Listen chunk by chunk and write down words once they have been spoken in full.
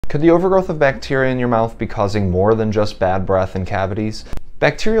Could the overgrowth of bacteria in your mouth be causing more than just bad breath and cavities?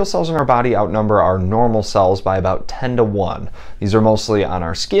 Bacterial cells in our body outnumber our normal cells by about 10 to 1. These are mostly on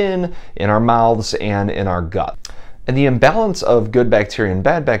our skin, in our mouths, and in our gut. And the imbalance of good bacteria and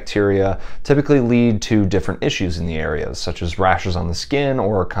bad bacteria typically lead to different issues in the areas, such as rashes on the skin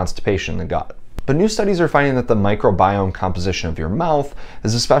or constipation in the gut. But new studies are finding that the microbiome composition of your mouth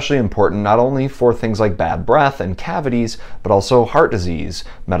is especially important not only for things like bad breath and cavities, but also heart disease,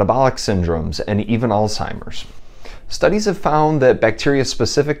 metabolic syndromes, and even Alzheimer's. Studies have found that bacteria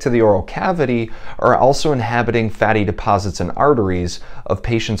specific to the oral cavity are also inhabiting fatty deposits in arteries of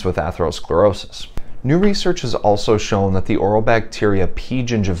patients with atherosclerosis. New research has also shown that the oral bacteria P.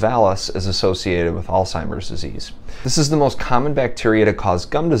 gingivalis is associated with Alzheimer's disease. This is the most common bacteria to cause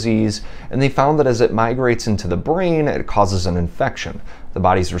gum disease, and they found that as it migrates into the brain, it causes an infection. The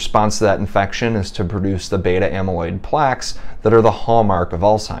body's response to that infection is to produce the beta amyloid plaques that are the hallmark of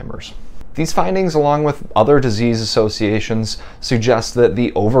Alzheimer's. These findings, along with other disease associations, suggest that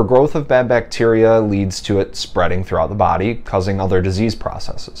the overgrowth of bad bacteria leads to it spreading throughout the body, causing other disease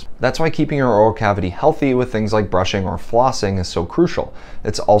processes. That's why keeping your oral cavity healthy with things like brushing or flossing is so crucial.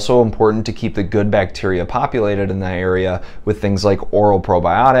 It's also important to keep the good bacteria populated in that area with things like oral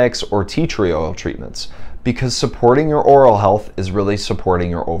probiotics or tea tree oil treatments, because supporting your oral health is really supporting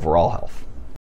your overall health.